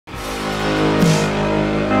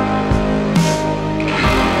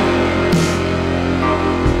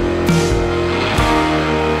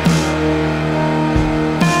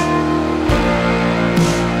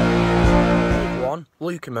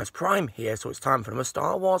Nukimus Prime here, so it's time for another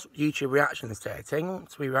Star Wars YouTube reaction stating.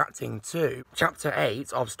 To be reacting to Chapter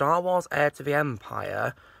 8 of Star Wars Heir to the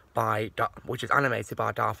Empire, which is animated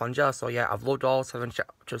by Darth Angelus. So yeah, I've loved all 7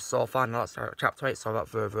 chapters so far, now let's start Chapter 8, so without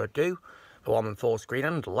further ado, go on full screen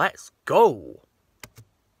and let's go!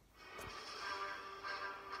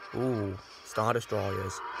 Ooh, Star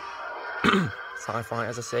Destroyers. TIE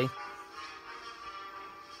fighters, I see.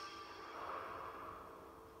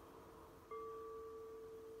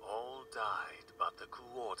 All died but the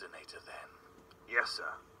coordinator then. Yes, sir.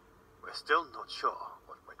 We're still not sure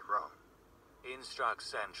what went wrong. Instruct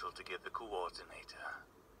Central to give the coordinator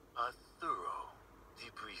a thorough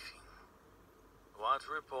debriefing. What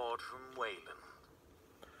report from Wayland?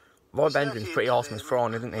 Lord Benjamin's pretty awesome as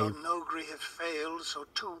Thrawn, isn't he? Your Nogri have failed, so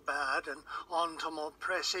too bad, and on to more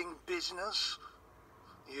pressing business.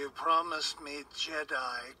 You promised me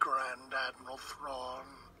Jedi, Grand Admiral Thrawn.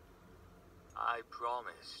 I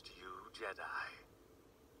promised you Jedi,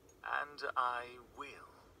 and I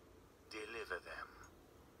will deliver them.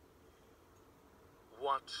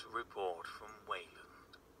 What report from Wayland?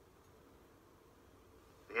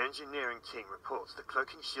 The engineering team reports the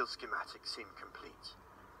cloaking shield schematics seem complete,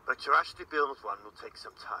 but to actually build one will take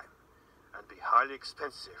some time, and be highly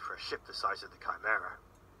expensive for a ship the size of the Chimera.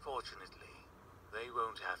 Fortunately, they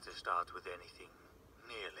won't have to start with anything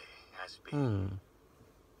nearly as big.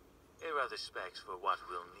 Here are the specs for what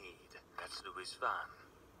we'll need at Louis Van.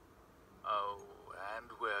 Oh, and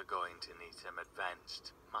we're going to need some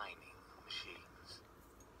advanced mining machines.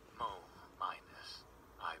 Mole miners,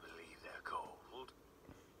 I believe they're called.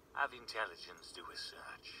 Have intelligence do a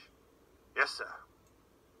search. Yes, sir.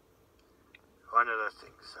 One other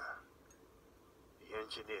thing, sir. The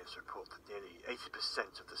engineers report that nearly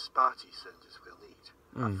 80% of the Sparty cylinders we'll need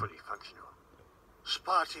are fully functional.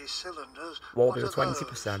 Sparty cylinders? What will be the are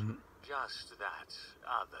 20%? Just that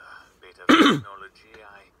other bit of technology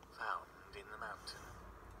I found in the mountain.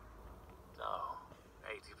 So,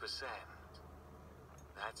 80%.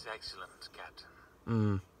 That's excellent,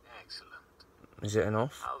 Captain. Excellent. Is it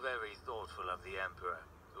enough? How very thoughtful of the Emperor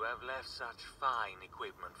to have left such fine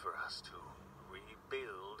equipment for us to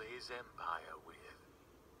rebuild his empire with.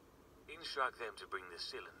 Instruct them to bring the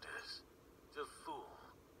cylinders to full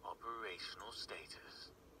operational status.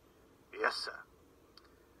 Yes, sir.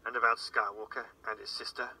 And about Skywalker and his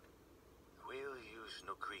sister? We'll use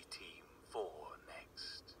Nogri Team 4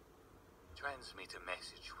 next. Transmit a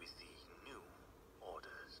message with the new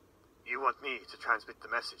orders. You want me to transmit the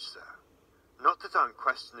message, sir? Not that I'm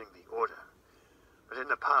questioning the order, but in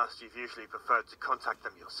the past you've usually preferred to contact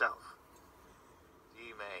them yourself.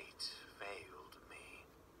 Teammate failed me.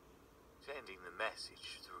 Sending the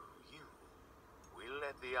message through you will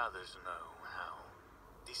let the others know how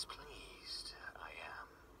displeased I am.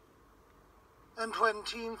 And when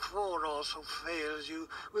Team 4 also fails you,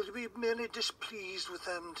 will you be merely displeased with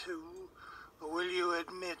them too? Or will you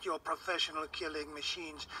admit your professional killing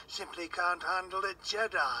machines simply can't handle a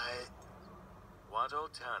Jedi? What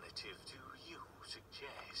alternative do you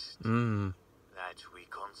suggest? That we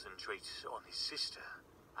concentrate on his sister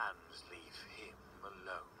and leave him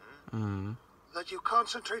alone? That you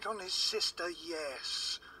concentrate on his sister,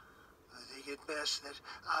 yes. I think it best that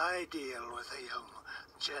I deal with a young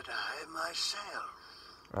Jedi myself.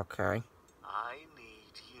 Okay. I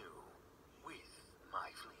need you with my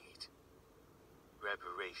fleet.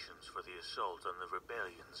 Preparations for the assault on the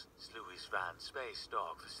Rebellion's Louis Van space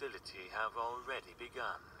dock facility have already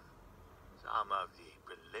begun. Some of the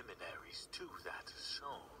preliminaries to that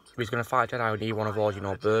assault. If he's going to fight Jedi, I would need one of those,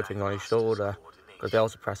 bird things on his shoulder, because they'll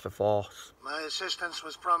suppress the Force. My assistance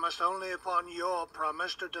was promised only upon your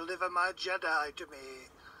promise to deliver my Jedi to me.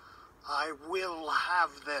 I will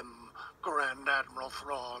have them, Grand Admiral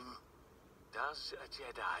Thrawn. Does a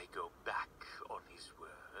Jedi go back on his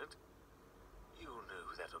word? You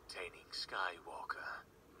knew that obtaining Skywalker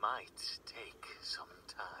might take some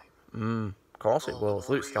time. Of course it will. It's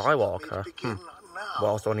Luke Skywalker. What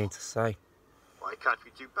else do I need to say? Why can't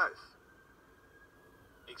we do both?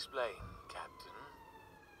 Explain, Captain.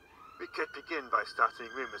 We could begin by starting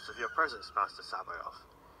rumors of your presence, Master Sabayoth.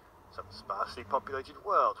 Some sparsely populated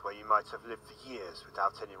world where you might have lived for years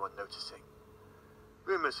without anyone noticing.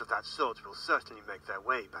 Rumors of that sort will certainly make their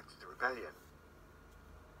way back to the Rebellion.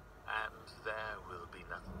 And there will be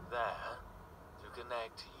nothing there to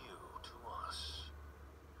connect you to us.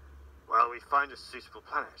 While we find a suitable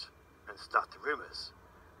planet and start the rumors,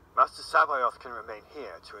 Master Sabayoth can remain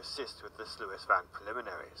here to assist with the Louis Van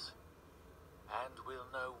preliminaries. And we'll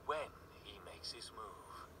know when he makes his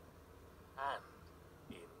move. And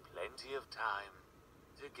in plenty of time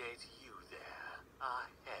to get you there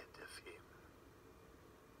ahead of him.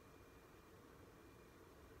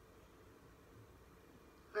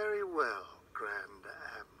 Very well, Grand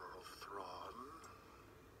Admiral Thrawn.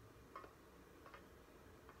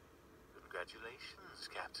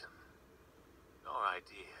 Congratulations, Captain. Your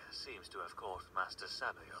idea seems to have caught Master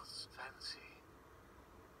Sabayoth's fancy.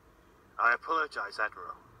 I apologize,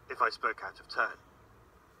 Admiral, if I spoke out of turn.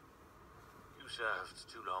 You served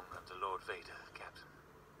too long under Lord Vader, Captain.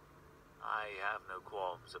 I have no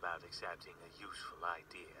qualms about accepting a useful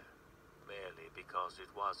idea, merely because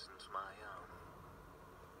it wasn't my own.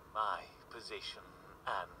 My position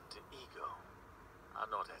and ego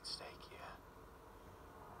are not at stake here.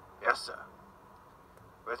 Yes, sir.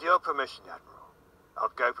 With your permission, Admiral,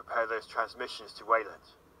 I'll go prepare those transmissions to Wayland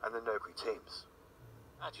and the Nobri teams.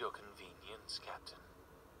 At your convenience, Captain.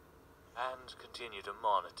 And continue to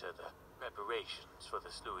monitor the preparations for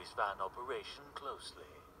the Sluis Van operation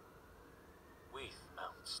closely. With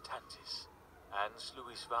Mounts Tantis and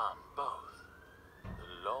Sluis Van both, the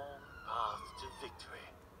long path to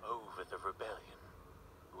victory over the rebellion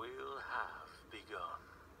will have begun.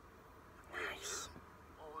 Nice.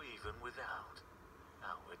 With or even without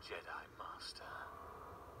our Jedi Master.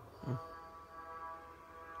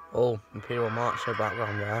 Oh, Imperial March in the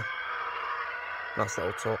background there. Nice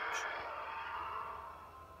little touch.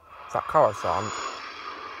 Is that Coruscant?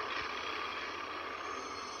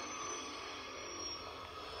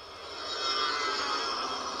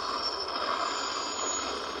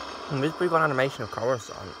 We've got an animation of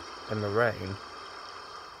Coruscant in the rain.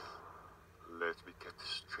 Let me get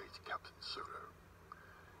this straight, Captain Solo.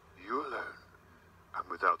 You alone, and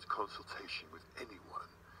without consultation with anyone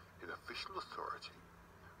in official authority,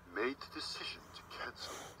 made the decision to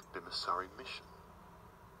cancel the Bimasari mission.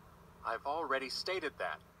 I've already stated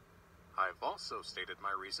that. I've also stated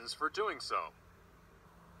my reasons for doing so.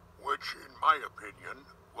 Which, in my opinion,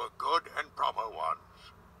 were good and proper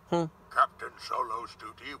ones. Captain Solo's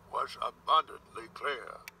duty was abundantly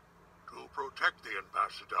clear: to protect the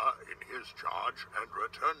ambassador in his charge and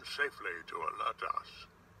return safely to alert us.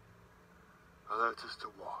 Alert us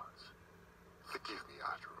to what? Forgive me,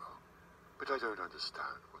 Admiral, but I don't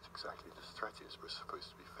understand what exactly the threat is we're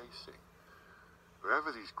supposed to be facing.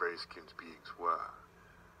 Wherever these grey-skinned beings were,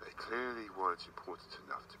 they clearly weren't important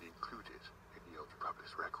enough to be included in the Old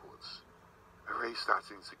Republic's records. A race that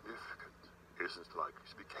insignificant isn't likely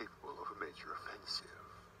to be capable of a major offensive.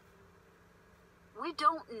 We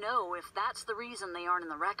don't know if that's the reason they aren't in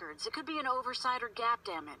the records. It could be an oversight or gap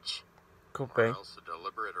damage. Could Or be. else a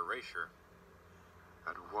deliberate erasure.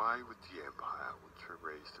 And why would the Empire want to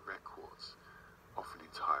erase the records of an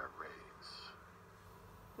entire race?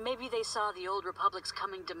 Maybe they saw the Old Republic's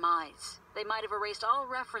coming demise. They might have erased all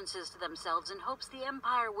references to themselves in hopes the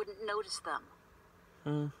Empire wouldn't notice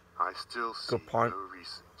them. I still see Good point. no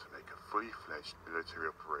reason to make a fully-fledged military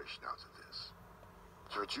operation out of this.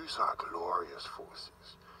 To reduce our glorious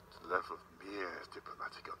forces to the level of mere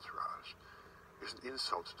diplomatic entourage is an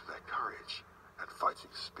insult to their courage and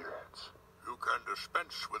fighting spirit. You can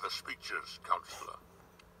dispense with the speeches, Counselor.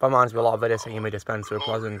 That reminds me a lot of videos saying you may dispense with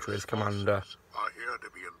pleasantries, Commander. Forces are here to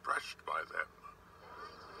be impressed by them.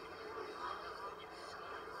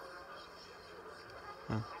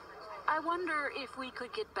 I wonder if we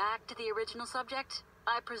could get back to the original subject.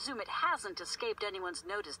 I presume it hasn't escaped anyone's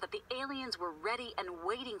notice that the aliens were ready and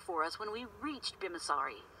waiting for us when we reached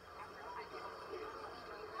Bimasari.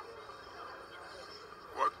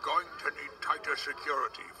 We're going to need tighter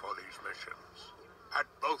security for these missions, at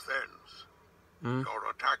both ends. Your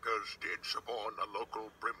attackers did suborn a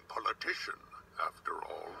local Brim politician, after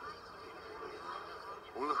all.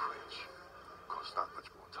 All of which cost that much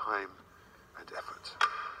more time and effort.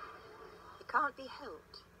 It can't be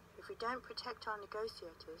helped. If we don't protect our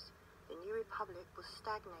negotiators, the New Republic will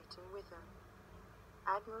stagnate and wither.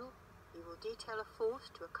 Admiral, you will detail a force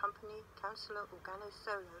to accompany Councillor Organa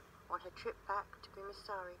Solo on her trip back to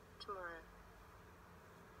Bimasari tomorrow.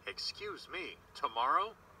 Excuse me,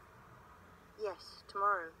 tomorrow? Yes,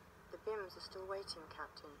 tomorrow. The Bims are still waiting,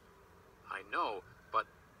 Captain. I know, but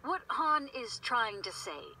What Han is trying to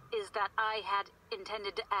say is that I had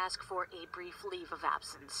intended to ask for a brief leave of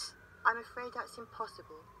absence. I'm afraid that's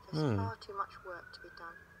impossible. There's far too much work to be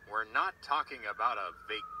done. we're not talking about a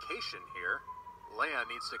vacation here. Leia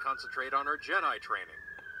needs to concentrate on her Jedi training.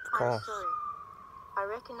 Of I'm course. sorry. I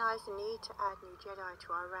recognize the need to add new Jedi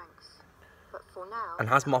to our ranks. But for now... And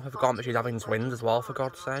has Moffat I'm forgotten that she's far too having busy twins as well, for working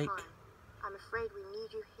God's on our sake? time. I'm afraid we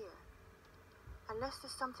need you here. Unless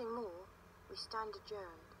there's something more, we stand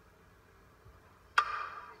adjourned.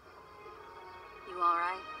 You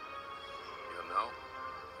alright? You know,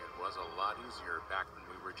 it was a lot easier back when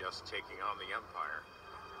we were just taking on the Empire.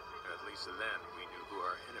 At least then, we knew who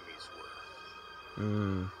our enemies were.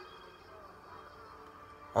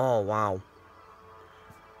 Oh, wow.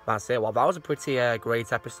 That's it. Well, that was a pretty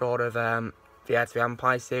great episode of the Heir to the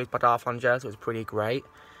Empire series by Darth Angelus. It was pretty great.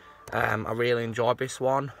 I really enjoyed this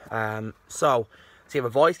one. So, the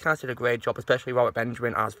voice cast did a great job, especially Robert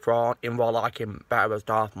Benjamin as Thrawn. In what I like him better as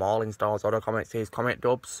Darth Maul in Star Wars Other Comics series comic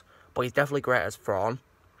dubs. But he's definitely great as Thrawn.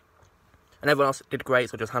 And everyone else did great,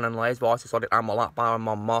 so just Han and Leia's voices, so did Admiral Akbar and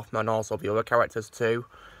Mon Mothma, and also the other characters too.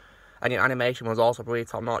 And your animation was also pretty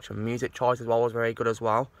top notch, and music choice as well was very good as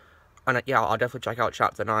well. And yeah, I'll definitely check out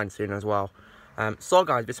Chapter 9 soon as well. So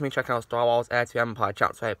guys, this is me checking out Star Wars Heir to the Empire,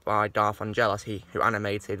 Chapter 8 by Darth Angelus, who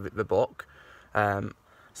animated the book. You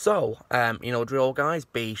know, drill guys,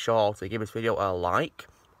 be sure to give this video a like.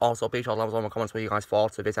 Also, be sure to leave all my comments what you guys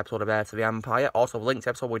thought of this episode of Heir to the Empire. Also, the link to the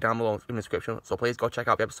episode will be down below in the description, so please go check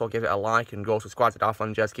out the episode, give it a like, and go subscribe to Darth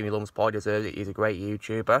Angelus, give me a little support, he deserves it, he's a great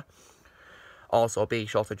YouTuber. Also, be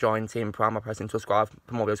sure to join Team Prime by pressing subscribe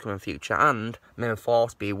for more videos coming in the future, and may the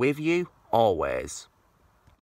Force be with you always.